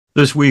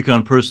This week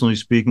on Personally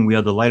Speaking, we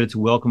are delighted to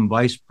welcome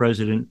Vice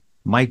President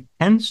Mike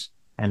Pence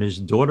and his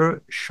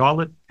daughter,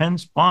 Charlotte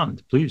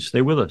Pence-Bond. Please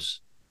stay with us.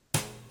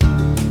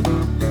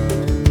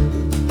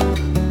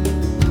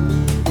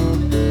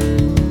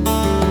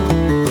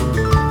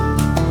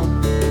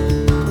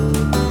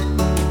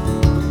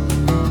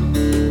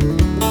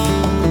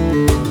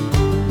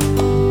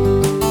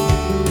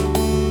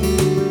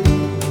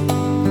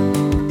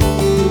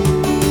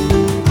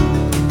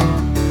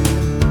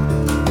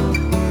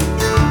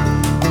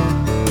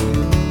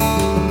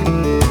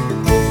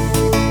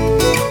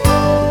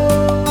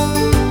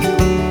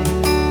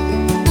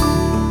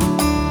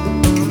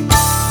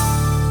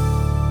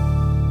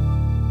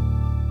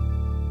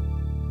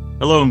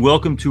 Hello and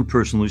welcome to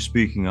Personally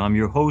Speaking. I'm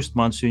your host,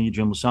 Monsignor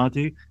Jim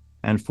Lasanti,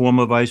 and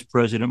former Vice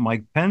President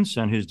Mike Pence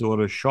and his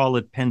daughter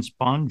Charlotte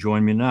Pence-Bond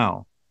join me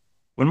now.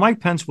 When Mike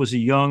Pence was a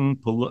young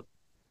politician,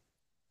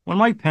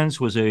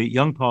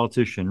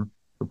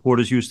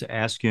 reporters used to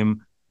ask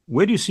him,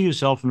 "Where do you see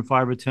yourself in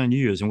 5 or 10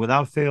 years?" And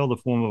without fail, the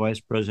former vice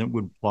president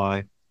would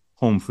reply,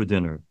 "Home for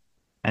dinner."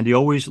 And he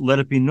always let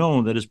it be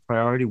known that his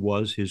priority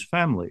was his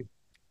family.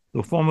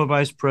 The former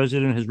vice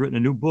president has written a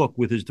new book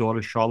with his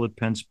daughter Charlotte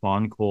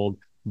Pence-Bond called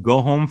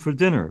Go Home for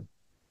Dinner.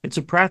 It's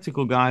a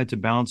practical guide to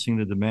balancing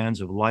the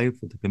demands of life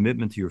with the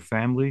commitment to your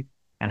family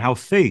and how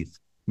faith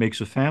makes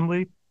a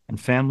family and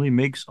family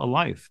makes a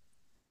life.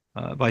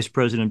 Vice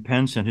President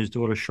Pence and his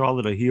daughter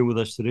Charlotte are here with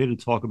us today to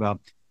talk about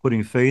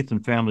putting faith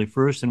and family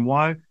first and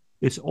why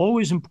it's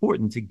always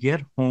important to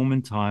get home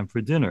in time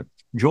for dinner.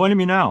 Joining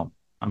me now,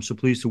 I'm so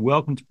pleased to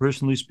welcome to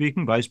Personally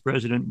Speaking Vice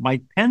President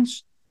Mike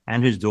Pence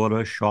and his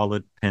daughter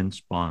Charlotte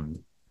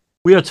Pence-Bond.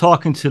 We are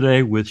talking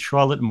today with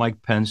Charlotte and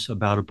Mike Pence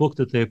about a book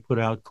that they've put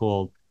out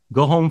called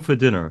Go Home for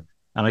Dinner,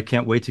 and I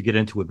can't wait to get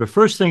into it. But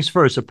first things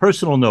first, a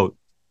personal note.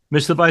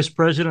 Mr. Vice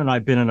President,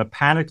 I've been in a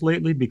panic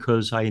lately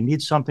because I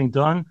need something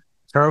done,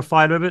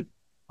 terrified of it,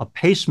 a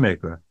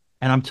pacemaker,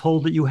 and I'm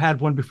told that you had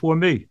one before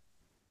me.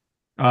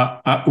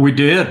 We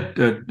did.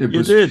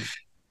 You did.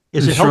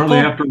 Is it helpful?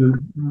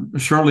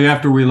 Shortly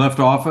after we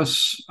left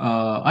office,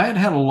 I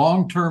had a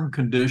long-term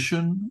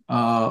condition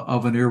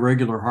of an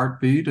irregular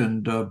heartbeat,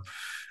 and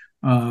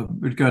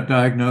it got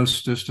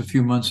diagnosed just a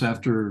few months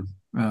after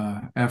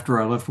I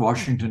left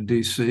Washington,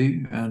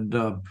 D.C. And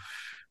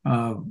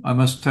I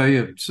must tell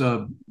you, it's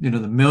the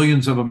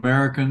millions of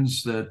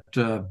Americans that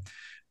have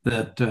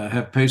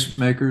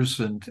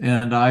pacemakers,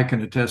 and I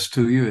can attest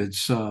to you,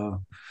 it's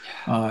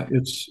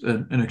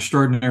an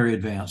extraordinary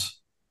advance.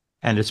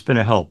 And it's been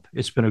a help.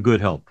 It's been a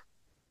good help.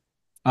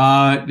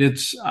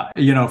 It's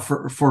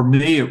for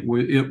me it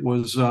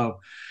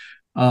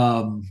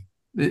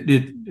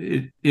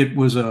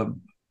was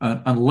an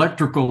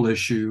electrical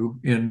issue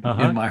in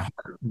my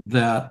heart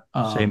that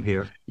same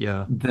here.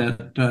 Yeah.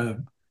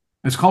 That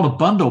it's called a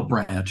bundle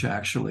branch.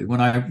 Actually, when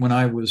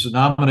I was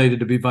nominated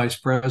to be vice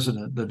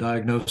president, the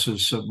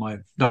diagnosis of my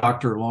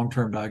doctor,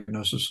 long-term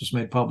diagnosis, was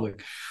made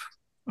public.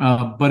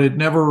 But it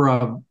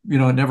never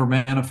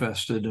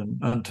manifested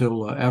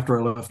until after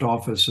I left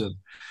office.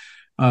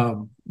 I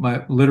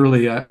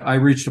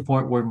reached a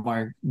point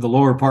where the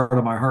lower part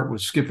of my heart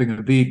was skipping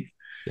a beat.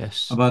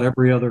 Yes. About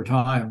every other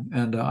time.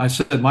 And I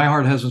said, my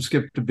heart hasn't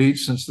skipped a beat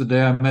since the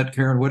day I met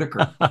Karen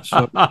Whitaker.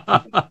 So,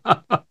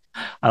 I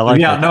like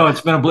that. No,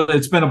 it's been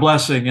a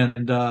blessing.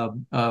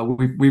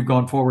 And we've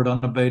gone forward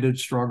unabated,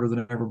 stronger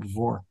than ever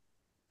before.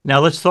 Now,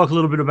 let's talk a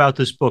little bit about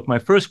this book. My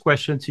first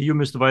question to you,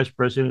 Mr. Vice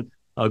President,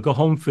 Go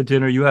Home for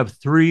Dinner. You have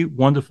 3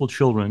 wonderful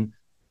children,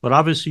 but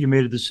obviously you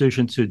made a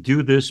decision to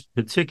do this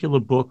particular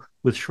book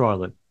with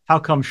Charlotte. How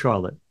come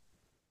Charlotte?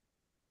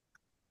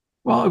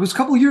 Well, it was a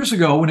couple of years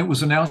ago when it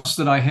was announced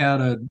that I had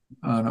an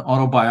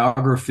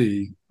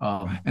autobiography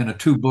and a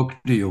 2-book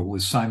deal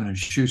with Simon &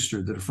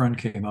 Schuster, that a friend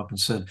came up and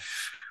said,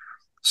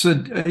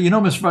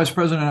 Mr. Vice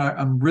President,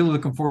 I'm really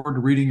looking forward to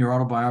reading your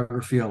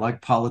autobiography. I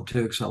like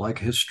politics. I like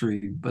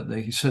history. But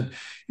he said,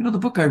 the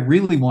book I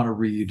really want to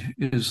read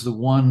is the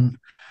one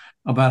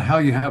about how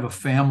you have a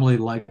family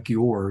like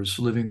yours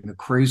living the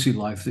crazy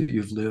life that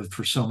you've lived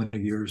for so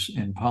many years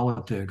in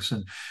politics.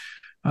 And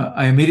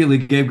I immediately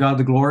gave God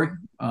the glory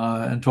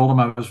and told him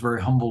I was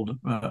very humbled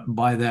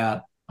by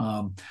that.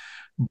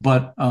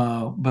 But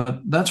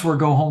that's where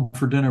Go Home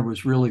for Dinner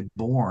was really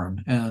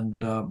born. And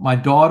my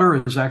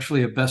daughter is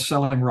actually a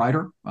best-selling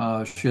writer.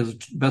 She has a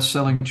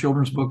best-selling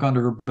children's book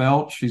under her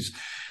belt. She's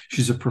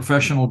a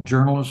professional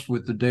journalist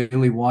with the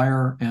Daily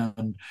Wire.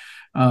 And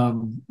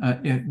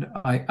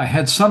I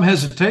had some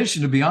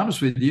hesitation, to be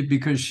honest with you,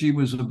 because she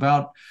was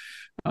about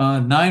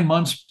 9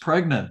 months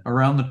pregnant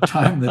around the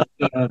time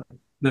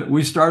that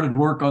we started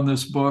work on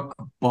this book.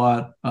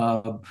 But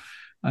I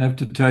have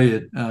to tell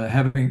you,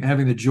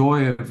 having the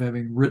joy of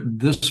having written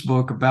this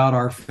book about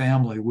our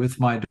family with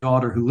my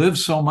daughter, who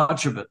lives so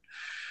much of it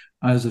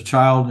as a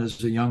child and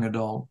as a young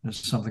adult, is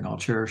something I'll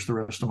cherish the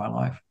rest of my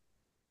life.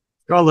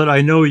 Charlotte,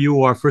 I know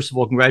you are, first of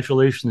all,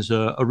 congratulations,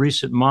 a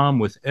recent mom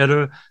with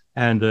Etta,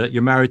 and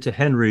you're married to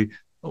Henry.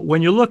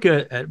 When you look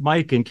at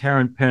Mike and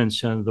Karen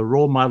Pence and the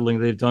role modeling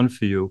they've done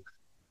for you,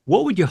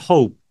 what would you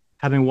hope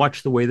having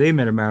watched the way they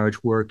met a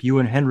marriage work, you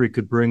and Henry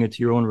could bring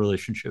into your own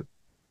relationship?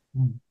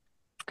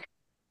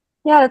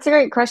 Yeah, that's a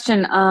great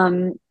question.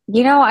 I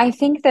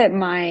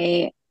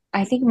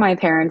think my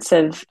parents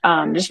have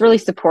just really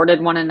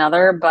supported one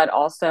another, but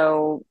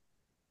also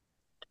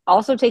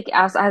take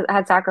as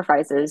had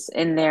sacrifices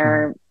in Mhm.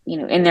 their,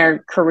 in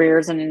their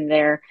careers and in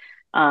their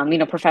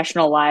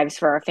professional lives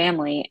for our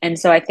family. And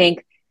so I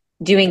think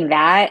doing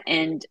that,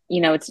 and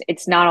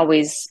it's not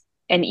always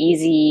an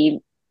easy,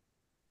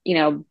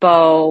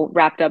 bow,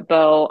 wrapped up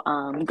bow,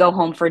 go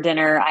home for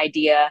dinner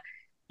idea.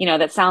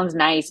 That sounds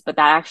nice, but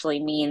that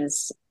actually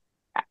means,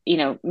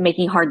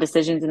 making hard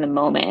decisions in the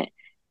moment.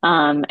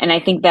 And I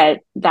think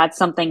that that's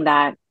something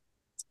that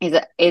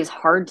is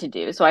hard to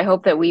do. So I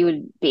hope that we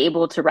would be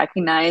able to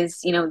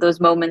recognize, those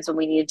moments when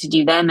we needed to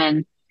do them,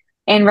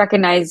 and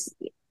recognize,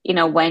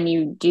 when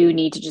you do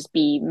need to just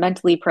be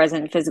mentally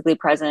present, physically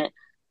present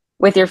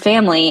with your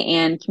family,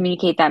 and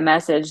communicate that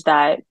message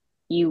that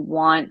you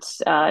want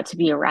to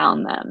be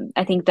around them.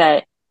 I think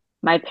that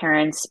my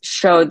parents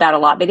showed that a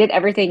lot. They did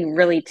everything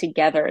really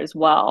together as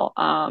well.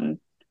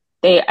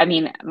 I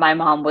mean, my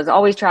mom was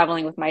always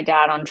traveling with my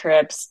dad on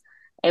trips.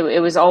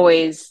 It was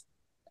always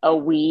a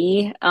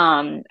we.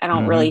 I don't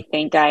Mm-hmm. really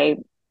think I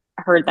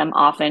heard them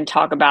often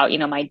talk about,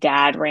 my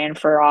dad ran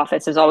for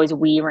office. It was always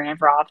we ran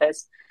for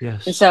office. And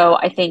Yes. so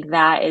I think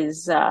that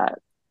is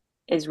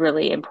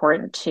really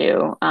important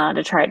too,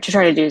 to try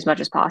to do as much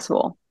as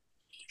possible.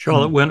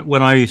 Charlotte,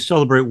 when I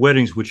celebrate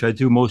weddings, which I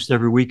do most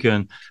every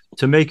weekend,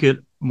 to make it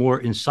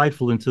more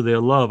insightful into their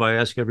love, I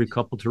ask every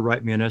couple to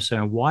write me an essay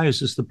on why is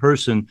this the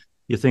person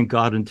you think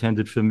God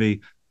intended for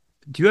me?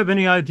 Do you have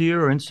any idea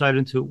or insight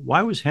into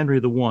why was Henry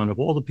the one of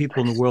all the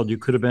people in the world you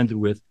could have ended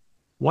with?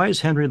 Why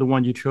is Henry the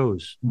one you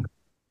chose?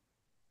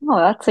 Oh,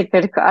 that's a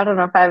good. I don't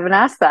know if I haven't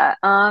asked that.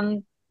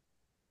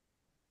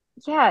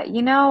 Yeah,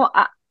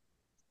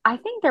 I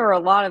think there were a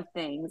lot of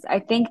things. I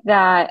think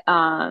that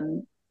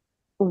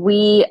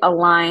we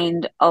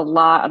aligned a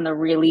lot on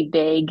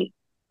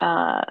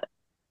uh,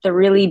 the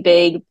really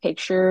big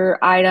picture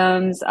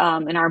items,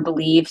 in our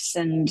beliefs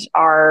and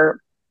our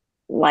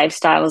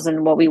lifestyles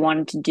and what we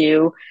wanted to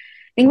do.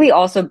 I think we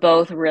also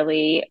both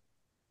really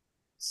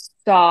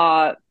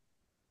saw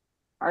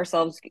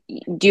ourselves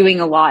doing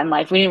a lot in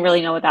life. We didn't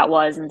really know what that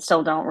was, and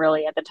still don't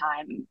really at the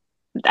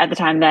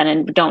time then,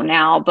 and don't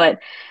now. But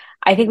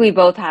I think we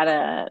both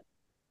had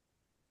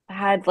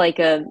like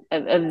a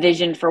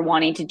vision for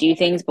wanting to do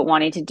things, but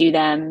wanting to do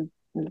them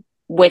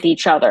with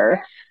each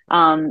other.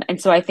 And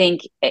so I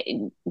think,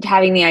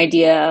 having the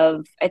idea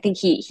of, I think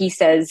he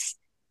says,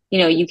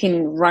 you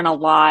can run a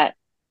lot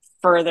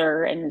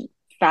further and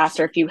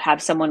faster if you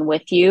have someone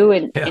with you,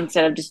 and Yeah,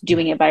 instead of just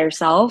doing it by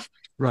yourself.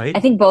 I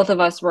right. think both of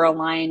us were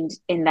aligned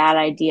in that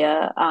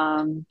idea.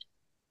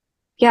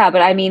 Yeah,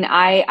 but I mean,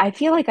 I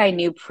feel like I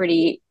knew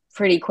pretty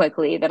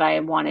quickly that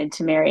I wanted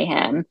to marry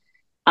him.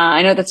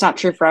 I know that's not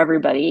true for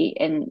everybody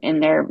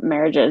in their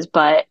marriages,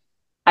 but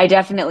I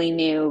definitely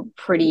knew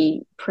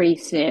pretty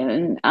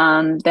soon,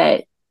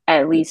 that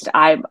at least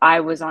I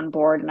was on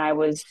board, and I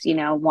was,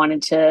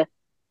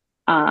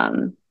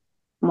 um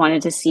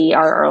wanted to see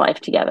our life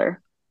together.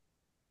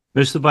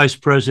 Mr. Vice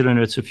President,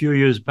 it's a few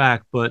years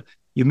back, but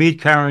you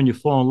meet Karen, you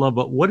fall in love.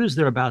 But what is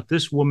there about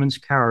this woman's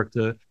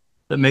character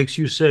that makes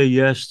you say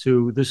yes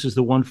to this is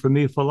the one for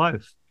me for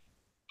life?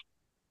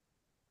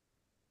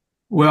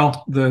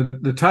 Well,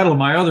 the title of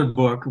my other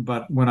book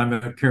about when I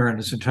met Karen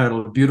is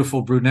entitled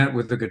 "Beautiful Brunette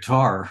with a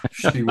Guitar."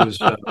 She was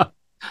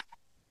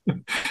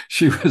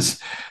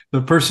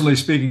the personally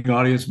speaking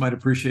audience might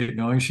appreciate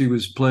knowing she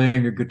was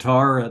playing a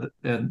guitar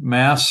at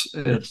mass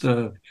Yes.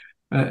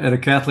 at a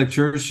Catholic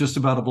church just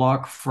about a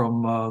block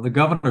from the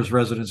governor's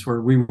residence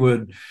where we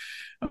would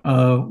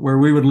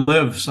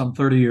live some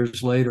 30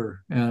 years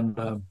later.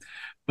 And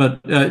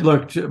but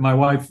look, my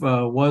wife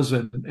was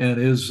and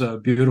is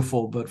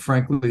beautiful, but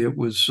frankly, it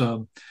was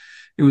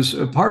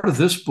a part of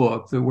this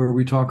book that where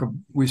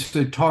we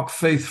say talk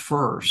faith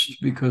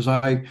first, because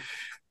I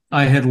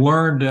had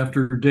learned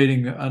after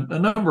dating a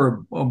number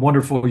of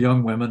wonderful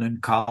young women in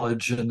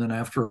college, and then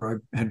after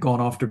I had gone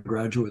off to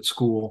graduate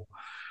school,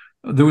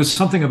 there was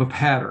something of a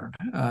pattern.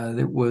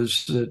 That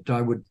was that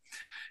I would,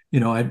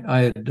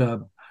 I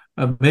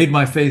had made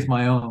my faith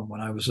my own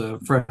when I was a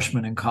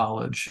freshman in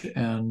college,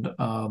 and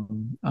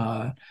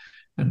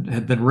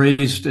had been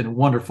raised in a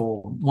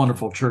wonderful,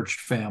 wonderful church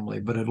family,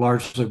 but had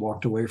largely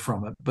walked away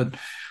from it. But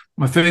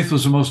my faith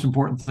was the most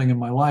important thing in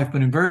my life.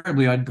 But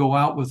invariably, I'd go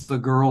out with the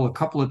girl a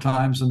couple of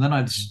times, and then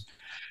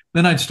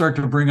I'd start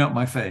to bring up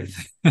my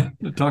faith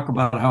to talk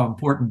about how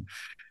important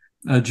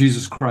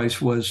Jesus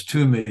Christ was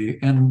to me,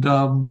 and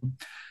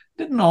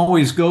didn't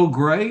always go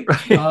great.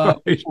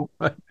 Right,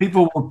 right.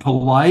 People were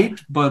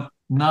polite, but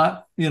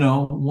not,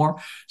 warm.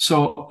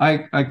 So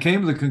I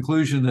came to the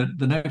conclusion that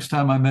the next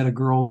time I met a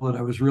girl that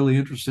I was really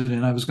interested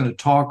in, I was going to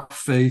talk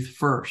faith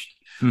first.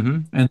 Mm-hmm.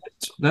 And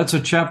that's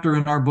a chapter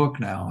in our book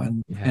now.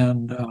 And Yeah.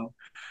 and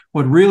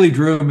what really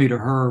drew me to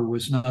her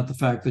was not the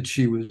fact that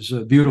she was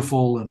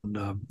beautiful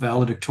and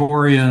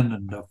valedictorian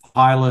and a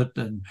pilot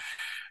and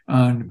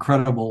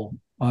incredible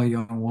a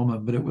young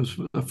woman, but it was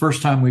the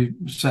first time we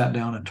sat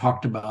down and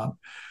talked about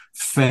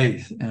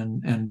faith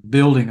and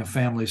building a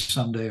family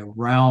someday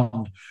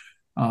around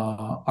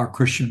our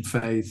Christian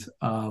faith.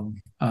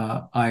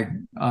 I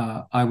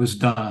was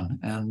done,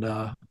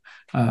 and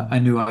I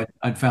knew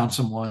I'd found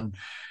someone,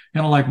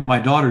 like my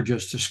daughter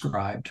just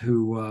described,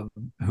 who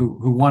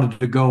wanted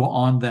to go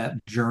on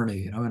that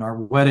journey. In our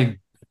wedding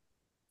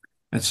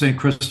at St.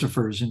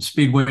 Christopher's in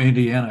Speedway,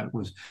 Indiana, it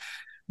was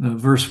the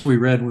verse we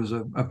read was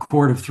a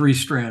cord of three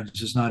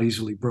strands is not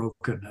easily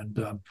broken,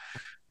 and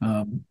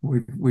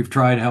we've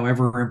tried,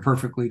 however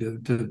imperfectly,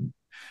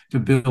 to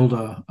build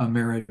a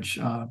marriage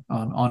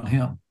on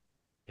him.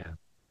 Yeah.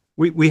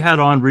 We had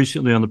on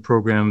recently on the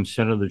program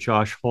Senator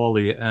Josh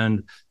Hawley,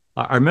 and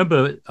I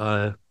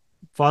remember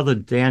Father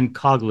Dan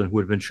Coughlin, who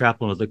had been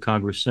chaplain of the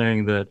Congress,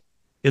 saying that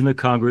in the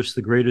Congress,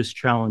 the greatest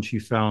challenge he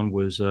found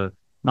was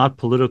not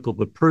political,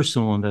 but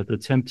personal, and that the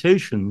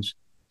temptations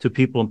to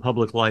people in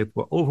public life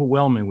were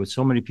overwhelming, with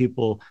so many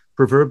people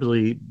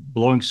proverbially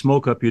blowing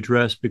smoke up your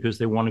dress because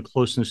they wanted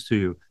closeness to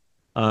you.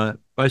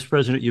 Vice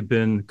President, you've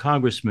been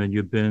congressman,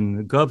 you've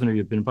been governor,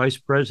 you've been vice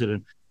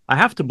president. I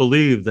have to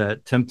believe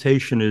that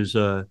temptation is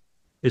a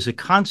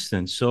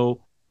constant.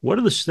 So what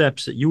are the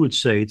steps that you would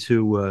say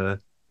to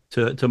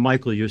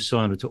Michael, your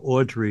son, or to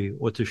Audrey,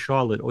 or to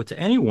Charlotte, or to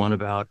anyone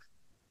about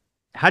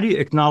how do you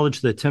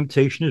acknowledge that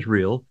temptation is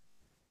real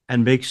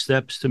and make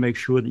steps to make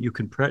sure that you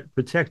can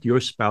protect your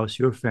spouse,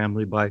 your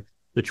family, by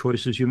the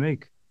choices you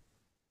make?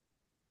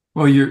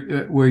 Well,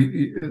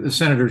 the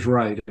senator's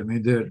right. I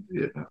mean,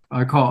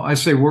 I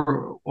say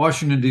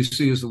Washington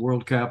D.C. is the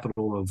world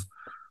capital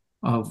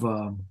of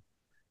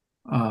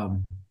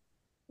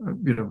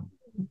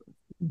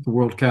the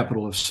world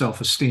capital of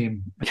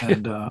self-esteem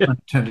and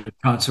unintended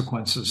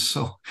consequences.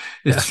 So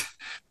it's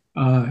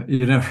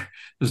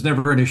there's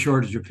never any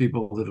shortage of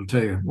people that'll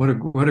tell you what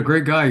a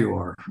great guy you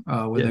are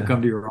when they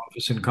come to your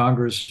office in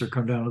Congress or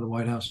come down to the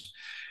White House.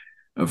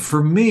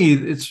 For me,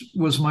 it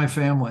was my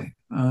family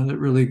that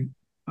really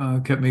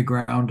kept me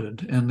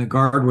grounded, and the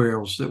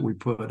guardrails that we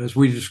put, as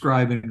we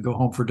describe in Go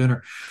Home for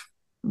Dinner.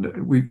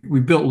 We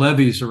built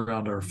levees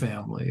around our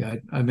family.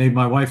 I made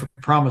my wife a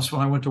promise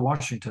when I went to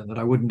Washington that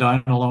I wouldn't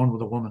dine alone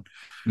with a woman.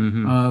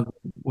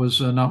 Was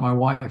not my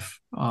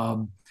wife.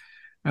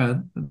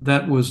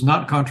 That was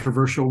not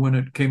controversial when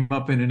it came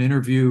up in an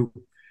interview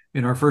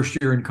in our first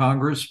year in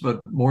Congress, but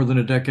more than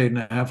a decade and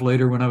a half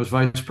later, when I was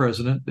vice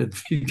president, it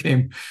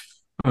became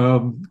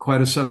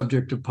quite a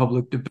subject of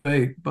public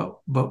debate. But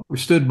we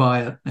stood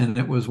by it, and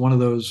it was one of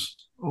those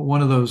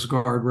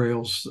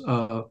guardrails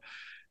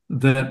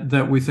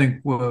that we think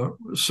will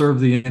serve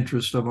the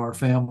interest of our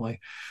family.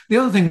 The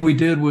other thing we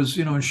did was,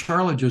 and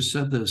Charlotte just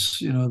said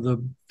this,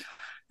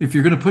 if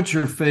you're going to put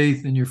your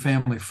faith in your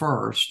family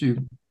first, you're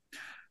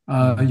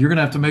going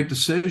to have to make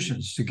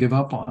decisions to give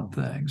up on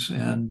things.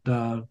 And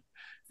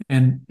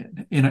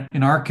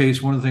in our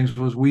case, one of the things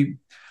was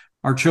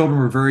our children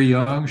were very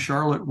young.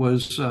 Charlotte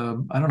was,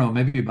 I don't know,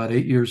 maybe about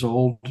 8 years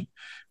old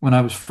when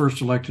I was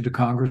first elected to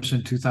Congress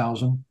in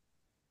 2000.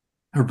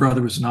 Her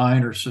brother was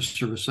 9, her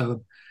sister was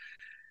 7.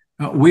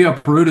 We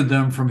uprooted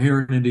them from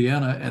here in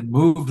Indiana and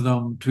moved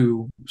them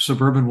to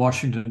suburban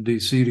Washington,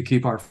 D.C. to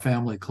keep our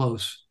family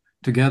close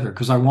together,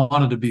 because I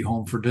wanted to be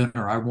home for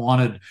dinner. I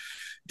wanted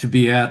to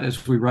be at,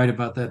 as we write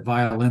about, that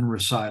violin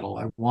recital.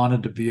 I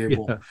wanted to be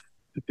able to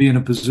be in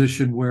a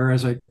position where,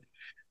 as I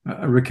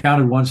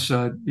recounted once,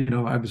 I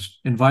was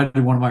invited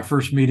to one of my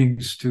first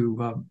meetings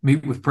to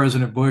meet with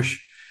President Bush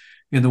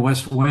in the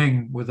West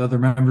Wing with other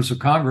members of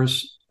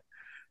Congress.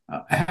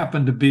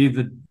 Happened to be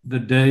the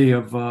day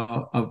of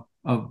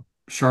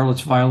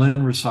Charlotte's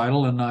violin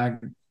recital, and I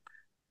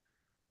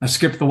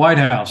skipped the White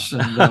House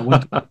and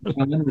went to the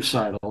violin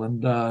recital.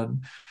 And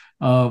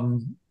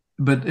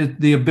but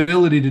the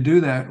ability to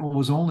do that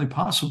was only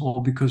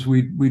possible because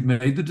we'd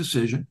made the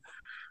decision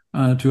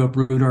to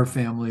uproot our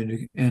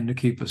family and to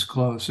keep us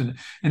close. And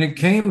it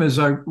came as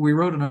we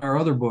wrote in our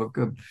other book.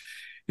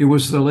 It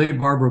was the late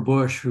Barbara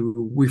Bush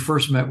who we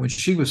first met when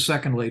she was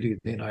second lady of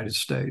the United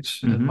States.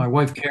 And my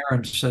wife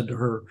Karen said to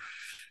her,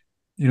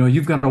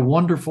 you've got a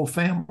wonderful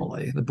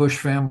family. The Bush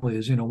family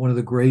is, one of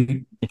the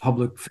great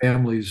public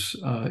families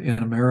in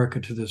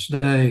America to this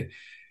day.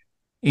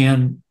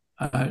 And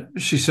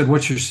she said,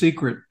 "What's your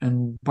secret?"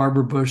 And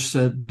Barbara Bush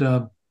said,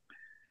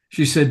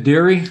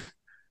 "Dearie,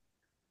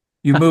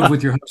 you move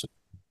with your husband."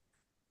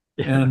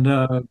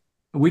 And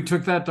we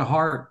took that to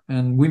heart,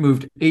 and we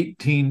moved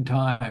 18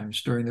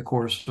 times during the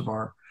course of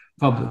our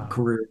public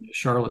career.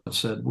 Charlotte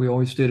said, we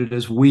always did it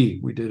as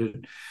we did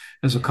it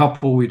as a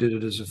couple, we did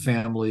it as a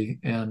family.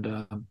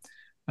 And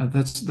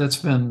that's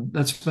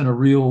been a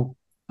real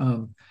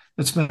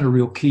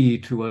key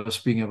to us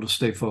being able to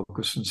stay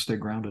focused and stay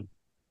grounded.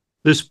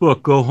 This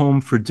book, Go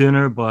Home for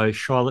Dinner, by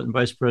Charlotte and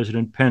Vice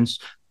President Pence,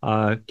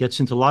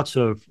 gets into lots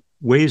of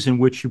ways in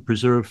which you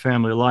preserve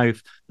family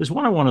life. There's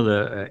one I wanted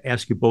to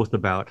ask you both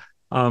about.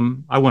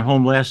 I went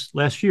home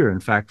last year, in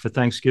fact, for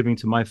Thanksgiving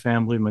to my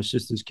family, my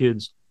sister's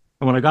kids.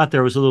 And when I got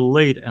there, it was a little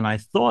late, and I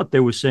thought they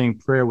were saying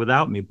prayer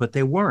without me, but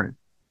they weren't.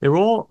 They were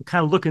all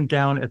kind of looking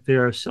down at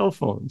their cell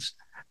phones.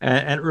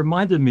 And it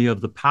reminded me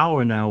of the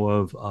power now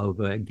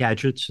of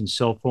gadgets and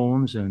cell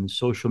phones and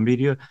social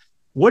media.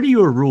 What are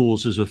your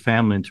rules as a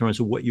family in terms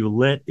of what you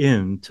let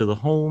in to the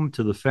home,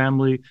 to the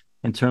family,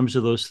 in terms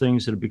of those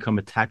things that have become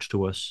attached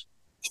to us?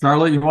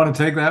 Charlotte, you want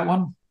to take that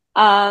one?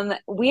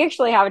 We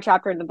actually have a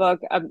chapter in the book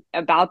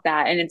about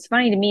that, and it's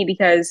funny to me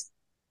because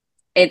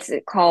it's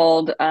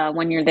called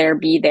 "When You're There,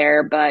 Be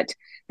There," but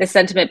the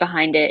sentiment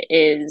behind it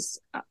is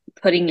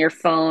putting your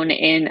phone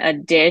in a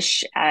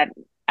dish at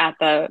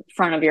the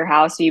front of your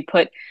house. So you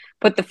put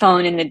the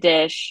phone in the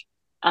dish,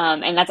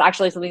 and that's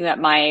actually something that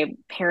my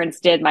parents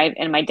did.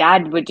 My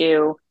dad would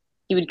do.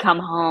 He would come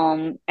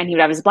home and he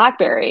would have his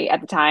BlackBerry at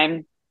the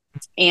time,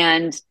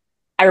 and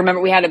I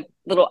remember we had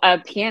a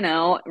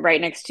piano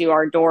right next to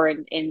our door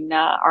in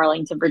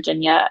Arlington,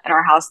 Virginia, in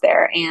our house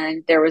there,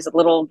 and there was a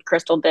little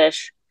crystal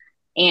dish,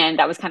 and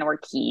that was kind of where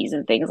keys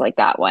and things like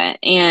that went.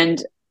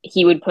 And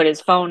he would put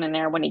his phone in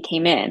there when he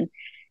came in,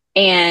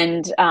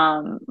 and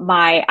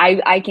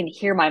I can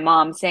hear my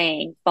mom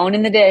saying, phone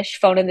in the dish,"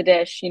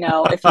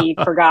 if he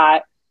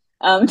forgot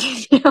to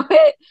do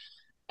it.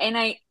 And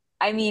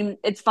I mean,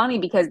 it's funny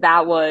because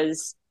that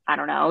was, I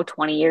don't know,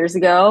 20 years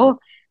ago.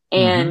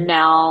 And Mm-hmm.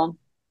 now,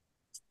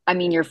 I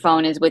mean, your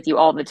phone is with you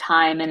all the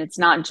time, and it's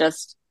not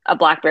just a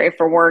BlackBerry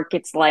for work.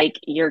 It's like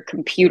your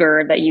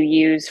computer that you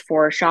use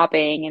for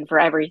shopping and for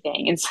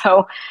everything. And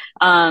so,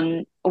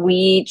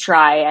 we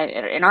try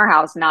in our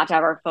house not to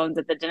have our phones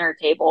at the dinner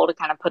table, to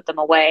kind of put them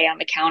away on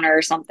the counter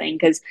or something,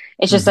 because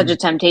it's just such Mm-hmm. a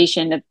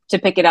temptation to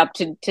pick it up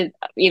to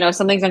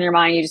something's on your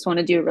mind, you just want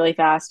to do it really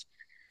fast,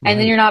 and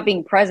then Right. you're not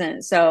being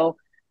present. So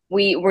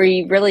we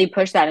really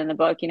push that in the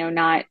book.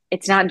 Not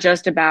it's not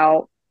just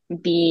about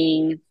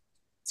being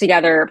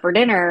together for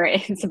dinner.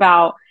 It's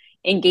about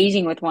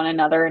engaging with one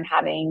another and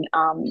having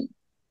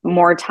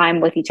more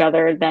time with each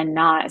other than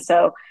not.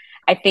 So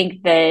I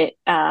think that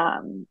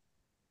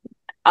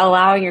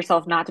allowing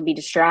yourself not to be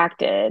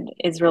distracted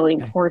is really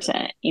Okay.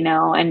 important,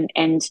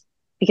 and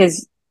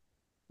because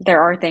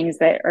there are things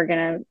that are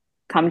going to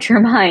come to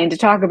your mind to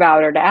talk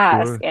about or to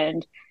ask, Sure.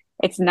 and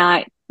it's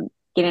not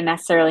going to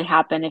necessarily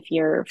happen if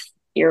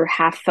you're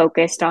half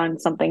focused on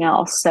something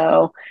else.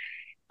 So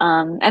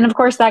and of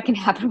course, that can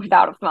happen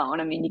without a phone.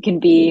 I mean, you can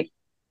be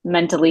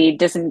mentally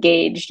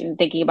disengaged and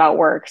thinking about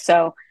work.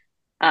 So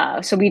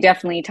we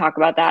definitely talk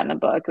about that in the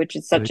book, which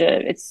is Good.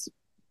 it's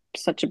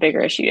such a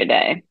bigger issue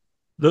today.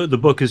 The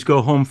book is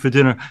Go Home for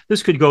Dinner.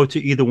 This could go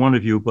to either one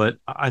of you, but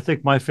I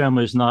think my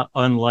family is not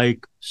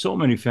unlike so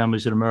many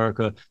families in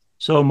America.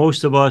 So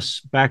most of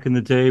us back in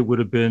the day would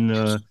have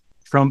been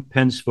Trump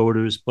Pence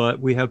voters, but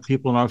we have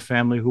people in our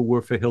family who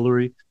were for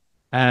Hillary.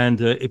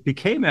 And it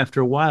became,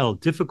 after a while,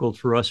 difficult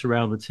for us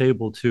around the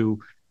table to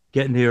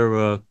get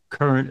near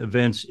current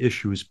events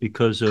issues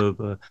because of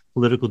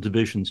political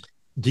divisions.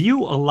 Do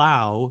you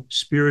allow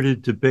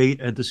spirited debate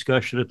and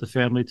discussion at the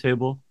family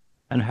table?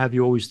 And have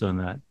you always done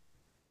that?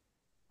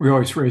 We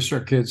always raised our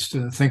kids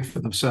to think for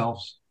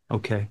themselves.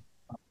 Okay.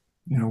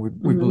 We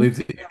Mm-hmm. believe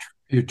that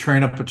you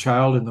train up a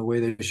child in the way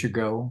they should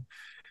go.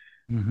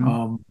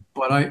 Mm-hmm.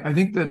 But I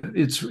think that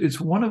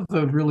it's one of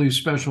the really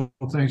special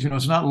things.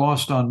 It's not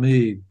lost on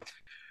me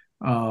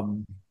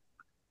um,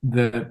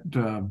 that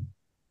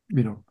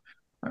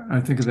I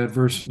think of that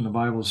verse in the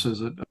Bible says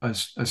that I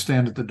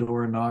stand at the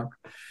door and knock,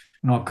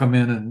 and I'll come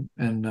in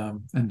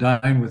and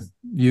dine with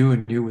you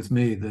and you with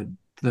me.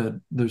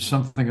 That there's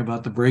something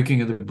about the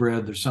breaking of the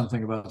bread. There's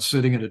something about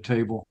sitting at a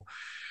table.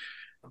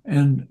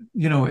 And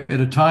at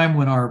a time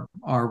when our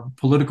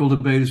political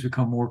debate has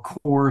become more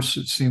coarse,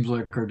 it seems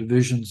like our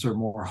divisions are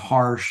more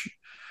harsh.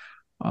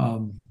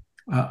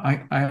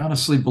 I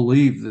honestly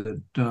believe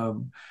that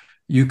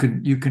you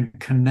can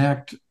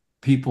connect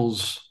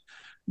people's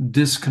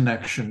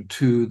disconnection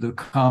to the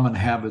common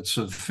habits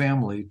of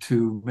family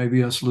to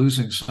maybe us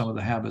losing some of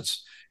the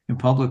habits in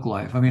public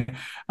life. I mean,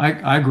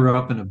 I grew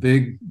up in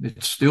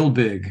it's still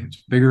big,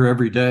 it's bigger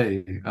every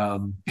day,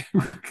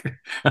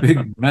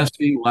 big,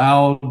 messy,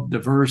 loud,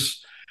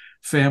 diverse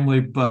family,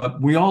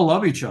 but we all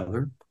love each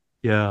other.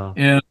 Yeah.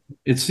 And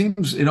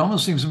it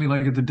almost seems to me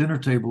like at the dinner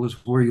table is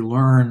where you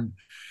learn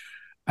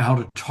how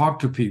to talk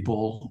to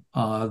people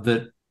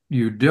that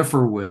you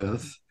differ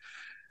with.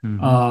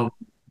 Mm-hmm. Uh,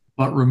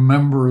 but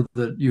remember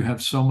that you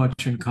have so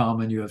much in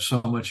common, you have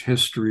so much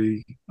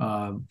history,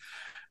 and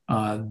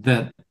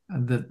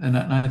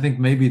I think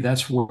maybe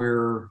that's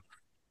where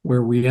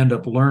we end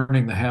up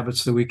learning the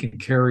habits that we can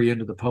carry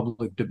into the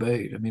public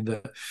debate. I mean,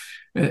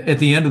 at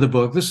the end of the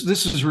book, this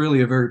is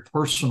really a very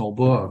personal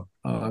book.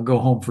 Go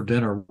Home for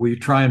Dinner. We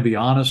try and be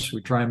honest.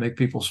 We try and make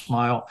people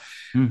smile.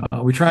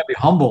 Mm-hmm. We try and be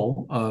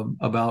humble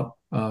about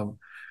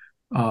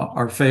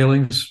our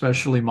failings,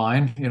 especially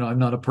mine. I'm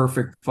not a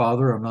perfect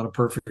father. I'm not a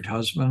perfect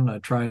husband. I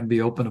try and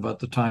be open about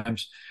the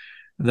times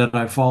that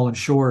I've fallen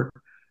short.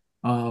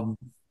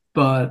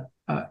 But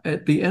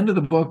at the end of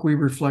the book, we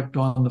reflect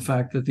on the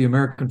fact that the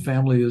American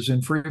family is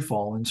in free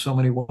fall in so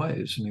many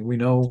ways. I mean, we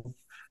know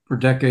for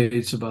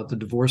decades about the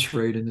divorce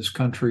rate in this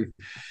country.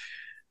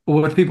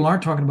 what people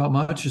aren't talking about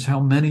much is how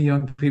many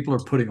young people are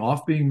putting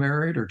off being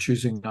married or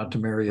choosing not to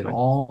marry at Right.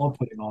 all,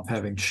 putting off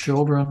having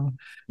children.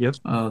 Yep.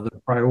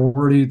 The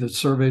priority that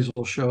surveys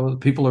will show that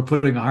people are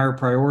putting a higher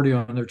priority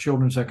on their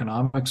children's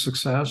economic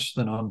success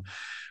than on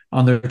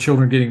their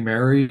children getting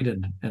married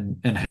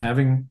and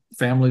having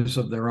families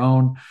of their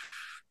own.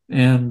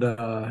 And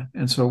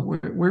so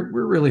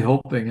we're really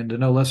hoping, and to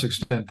no less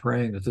extent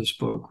praying, that this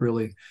book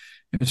really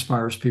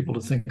inspires people to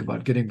think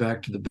about getting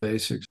back to the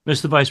basics.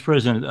 Mr. Vice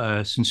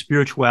President, since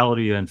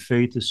spirituality and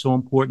faith is so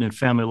important in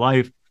family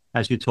life,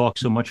 as you talk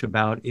so much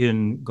about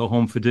in Go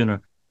Home for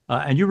Dinner,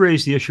 and you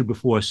raised the issue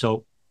before,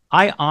 so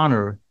I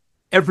honor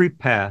every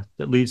path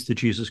that leads to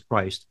Jesus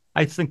Christ.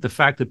 I think the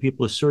fact that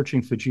people are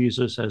searching for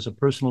Jesus as a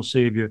personal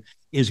savior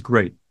is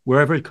great,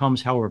 wherever it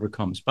comes, however it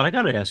comes. But I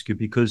got to ask you,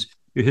 because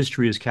your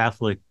history is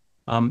Catholic,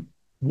 um,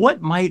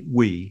 what might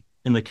we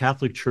in the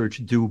Catholic Church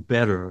do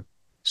better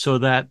so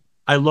that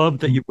I love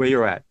that you where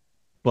you're at,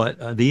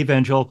 but the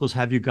evangelicals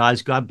have you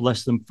guys. God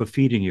bless them for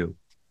feeding you.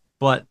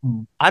 But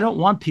I don't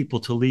want people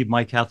to leave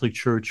my Catholic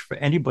Church for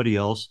anybody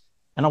else,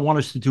 and I want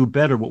us to do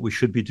better what we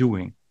should be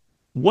doing.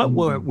 What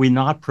were we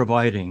not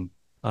providing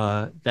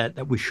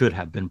that we should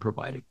have been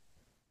providing?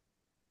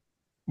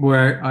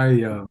 Where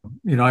I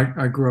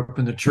grew up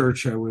in the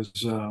church. I was,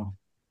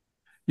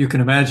 you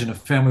can imagine a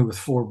family with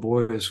four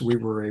boys. We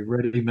were a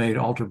ready-made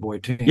altar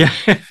boy Yeah.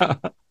 team.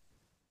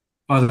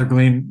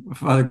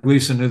 Father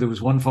Gleason knew there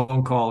was one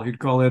phone call. He'd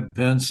call Ed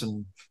Pence,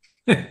 and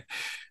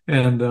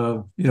and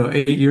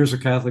 8 years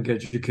of Catholic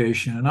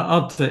education. And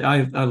I'll tell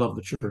you, I love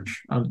the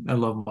church. I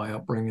love my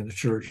upbringing in the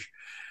church.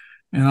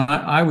 And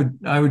I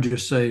would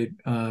just say,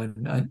 I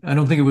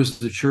don't think it was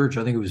the church.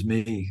 I think it was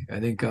me. I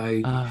think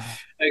I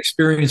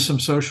experienced some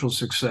social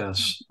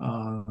success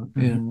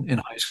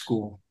in high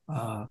school,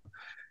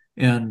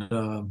 and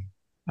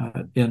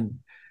in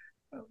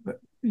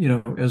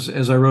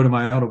as I wrote in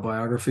my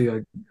autobiography,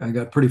 I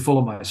got pretty full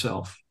of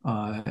myself,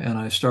 and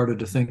I started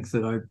to think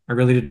that I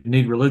really didn't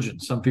need religion.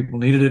 Some people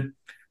needed it.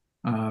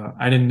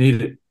 I didn't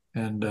need it,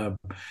 and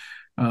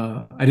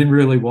I didn't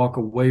really walk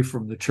away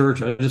from the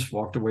church. I just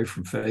walked away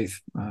from faith.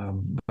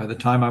 By the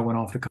time I went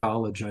off to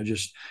college,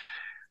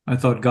 I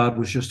thought God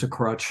was just a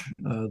crutch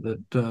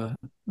that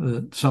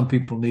some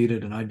people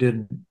needed, and I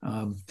didn't.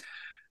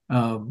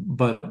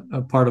 But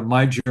a part of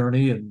my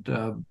journey, and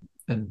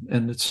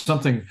it's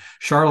something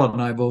Charlotte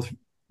and I both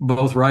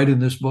write in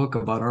this book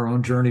about our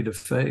own journey to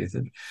faith.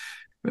 And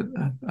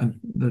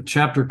the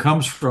chapter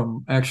comes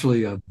from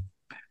actually a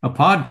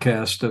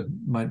podcast that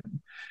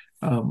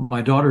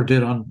my daughter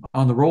did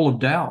on the role of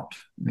doubt.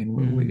 I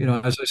mean,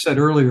 as I said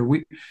earlier,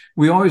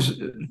 we always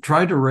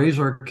tried to raise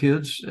our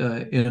kids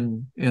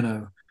in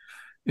a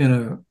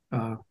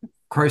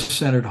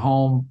Christ-centered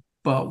home,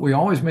 but we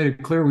always made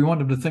it clear we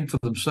wanted them to think for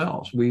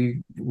themselves.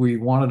 We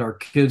wanted our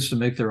kids to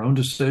make their own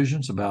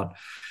decisions about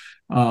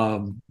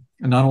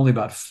not only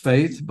about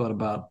faith, but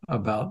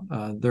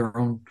about their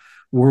own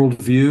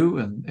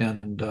worldview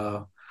and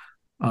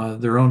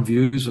their own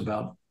views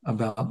about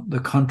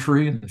the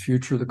country and the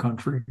future of the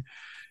country.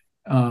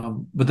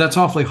 But that's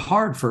awfully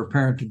hard for a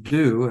parent to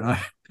do,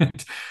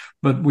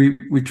 but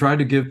we tried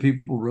to give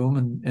people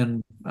room,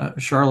 and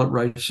Charlotte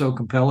writes so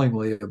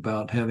compellingly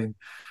about having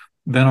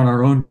been on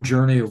our own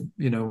journey,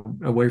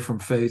 away from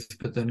faith,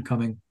 but then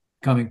coming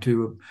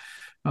to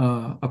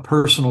a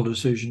personal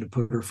decision to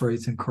put her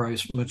faith in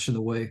Christ, much in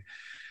the way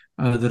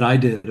that I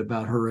did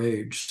about her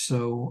age.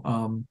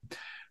 So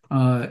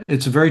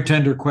it's a very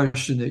tender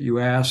question that you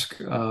ask.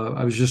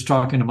 I was just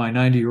talking to my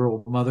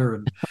 90-year-old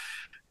mother,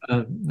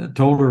 and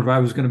told her if I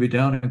was going to be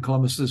down in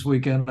Columbus this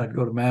weekend, I'd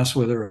go to mass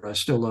with her. I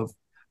still love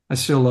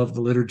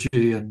the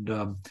liturgy,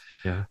 and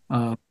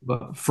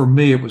but for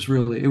me, it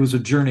was a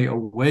journey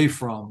away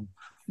from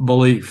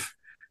belief.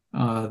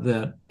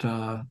 That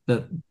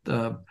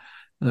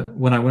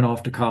when I went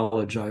off to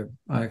college,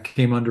 I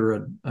came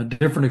under a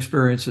different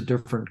experience, a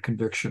different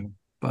conviction,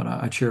 but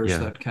I cherish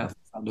that Catholic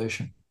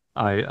foundation.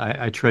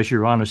 I treasure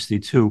your honesty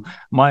too.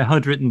 My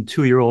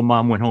 102-year-old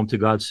mom went home to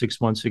God 6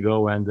 months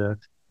ago, and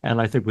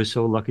I think we're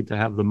so lucky to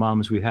have the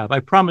moms we have. I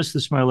promise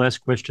this is my last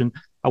question.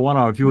 I want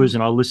our viewers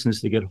and our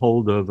listeners to get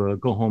hold of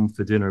Go Home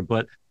for Dinner.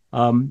 But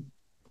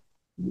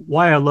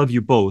why I love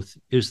you both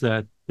is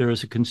that there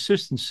is a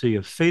consistency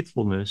of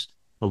faithfulness,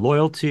 a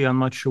loyalty. I'm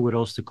not sure what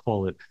else to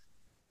call it,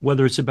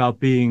 whether it's about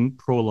being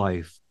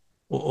pro-life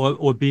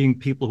or being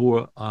people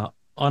who are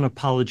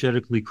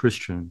unapologetically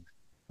Christian,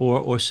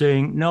 or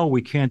saying, no,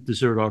 we can't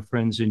desert our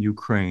friends in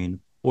Ukraine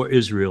or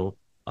Israel.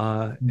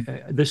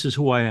 This is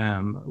who I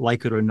am,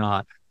 like it or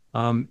not.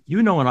 And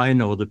I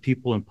know the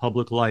people in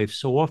public life,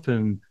 so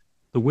often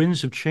the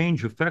winds of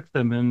change affect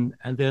them, and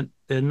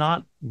they're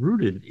not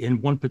rooted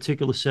in one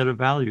particular set of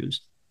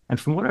values. And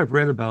from what I've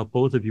read about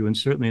both of you, and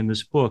certainly in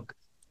this book,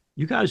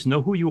 you guys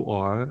know who you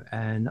are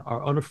and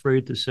are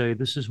unafraid to say,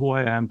 this is who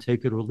I am,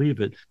 take it or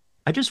leave it.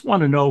 I just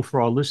want to know,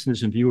 for our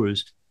listeners and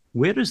viewers,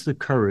 where does the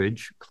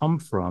courage come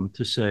from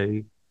to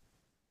say,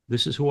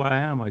 this is who I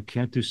am, I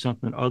can't do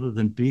something other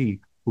than be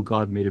who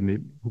God made me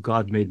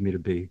to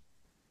be?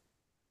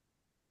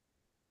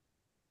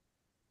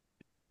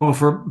 Well,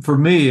 for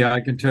me,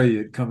 I can tell you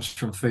it comes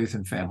from faith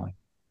and family.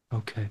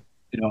 Okay.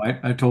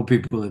 I told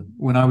people that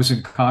when I was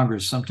in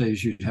Congress, some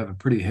days you'd have a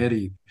pretty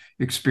heady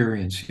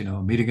experience,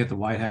 meeting at the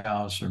White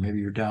House, or maybe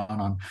you're down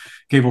on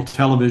cable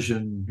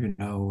television,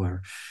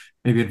 or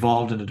maybe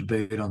involved in a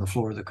debate on the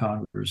floor of the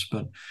Congress.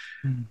 But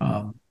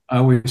I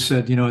always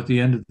said, at the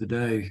end of the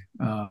day,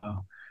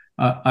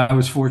 I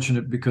was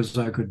fortunate because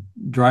I could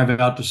drive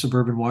out to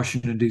suburban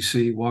Washington,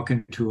 D.C., walk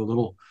into a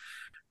little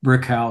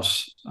brick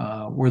house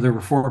where there were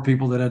four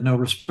people that had no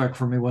respect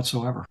for me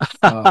whatsoever.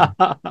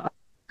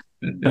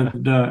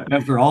 And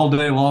after all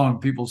day long,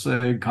 people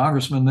say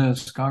Congressman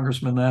this,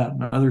 Congressman that,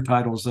 and other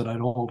titles that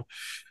I'd hold.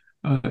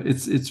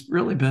 It's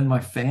really been my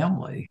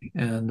family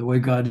and the way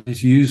God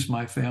has used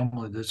my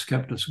family that's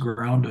kept us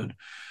grounded.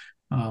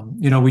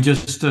 We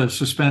just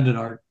suspended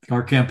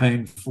our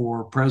campaign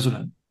for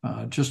president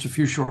just a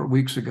few short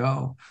weeks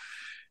ago,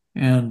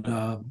 and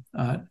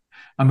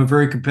I'm a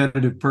very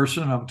competitive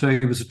person. I'll tell you,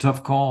 it was a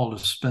tough call to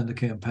suspend the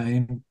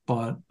campaign,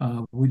 but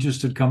we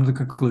just had come to the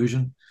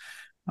conclusion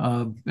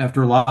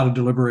after a lot of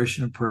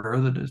deliberation and prayer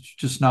that it's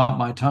just not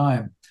my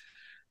time.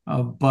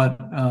 But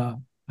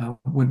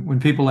when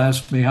people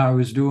asked me how I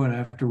was doing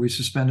after we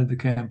suspended the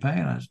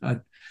campaign,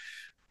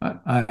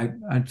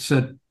 I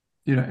said,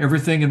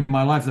 everything in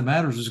my life that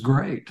matters is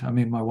great. I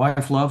mean, my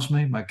wife loves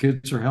me. My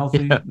kids are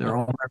healthy. Yeah. They're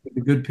all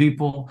good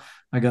people.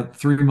 I got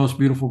three most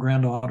beautiful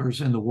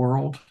granddaughters in the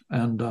world,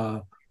 and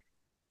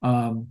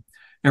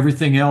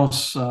everything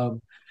else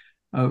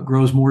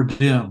grows more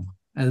dim,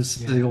 as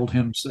the old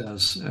hymn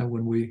says,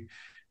 when we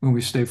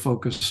stay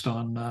focused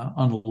on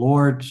the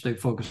Lord, stay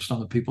focused on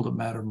the people that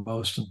matter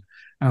most. And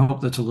I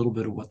hope that's a little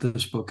bit of what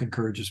this book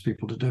encourages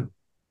people to do.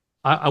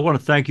 I want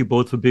to thank you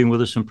both for being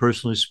with us and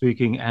Personally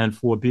Speaking, and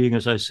for being,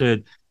 as I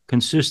said,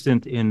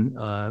 consistent in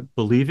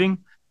believing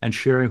and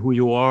sharing who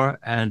you are.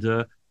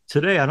 And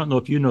today, I don't know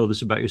if you know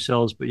this about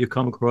yourselves, but you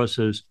come across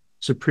as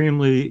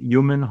supremely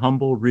human,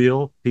 humble,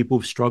 real, people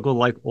who struggle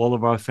like all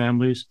of our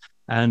families.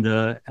 And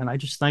I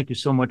just thank you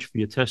so much for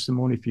your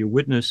testimony, for your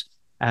witness,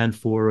 and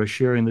for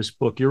sharing this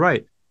book. You're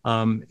right.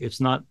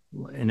 It's not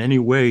in any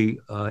way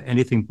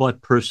anything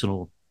but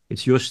personal.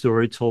 It's your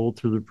story told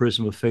through the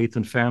prism of faith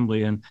and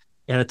family. And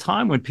at a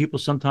time when people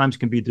sometimes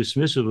can be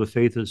dismissive of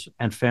faith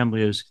and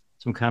family as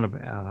some kind of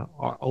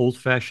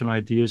old-fashioned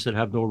ideas that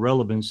have no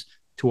relevance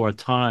to our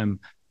time,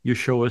 you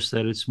show us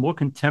that it's more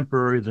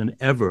contemporary than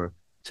ever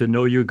to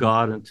know your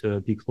God and to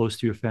be close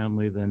to your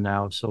family than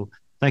now. So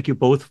thank you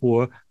both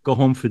for Go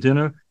Home for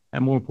Dinner,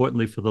 and more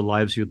importantly, for the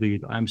lives you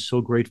lead. I'm so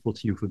grateful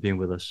to you for being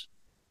with us.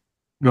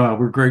 Well,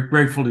 we're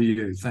grateful to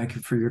you. Thank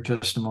you for your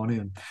testimony,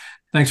 and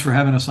thanks for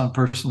having us on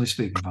Personally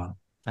Speaking, Bob.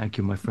 Thank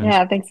you, my friends.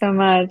 Yeah, thanks so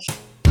much.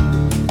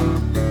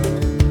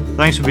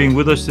 Thanks for being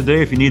with us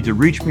today. If you need to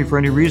reach me for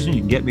any reason, you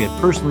can get me at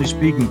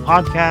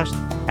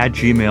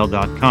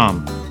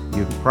personallyspeakingpodcast@gmail.com.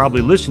 You can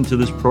probably listen to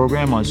this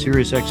program on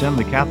SiriusXM,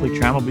 the Catholic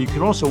channel, but you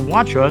can also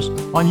watch us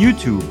on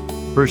YouTube.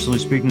 Personally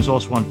Speaking is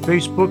also on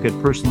Facebook at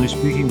Personally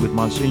Speaking with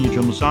Monsignor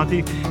Joe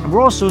Musanti, and we're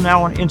also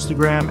now on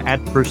Instagram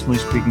at Personally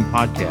Speaking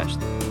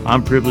Podcast.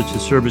 I'm privileged to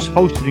serve as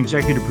host and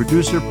executive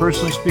producer,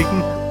 Personally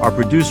Speaking. Our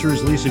producer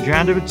is Lisa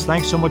Jandovitz.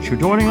 Thanks so much for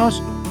joining us.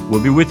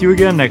 We'll be with you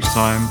again next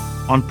time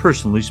on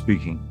Personally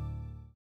Speaking.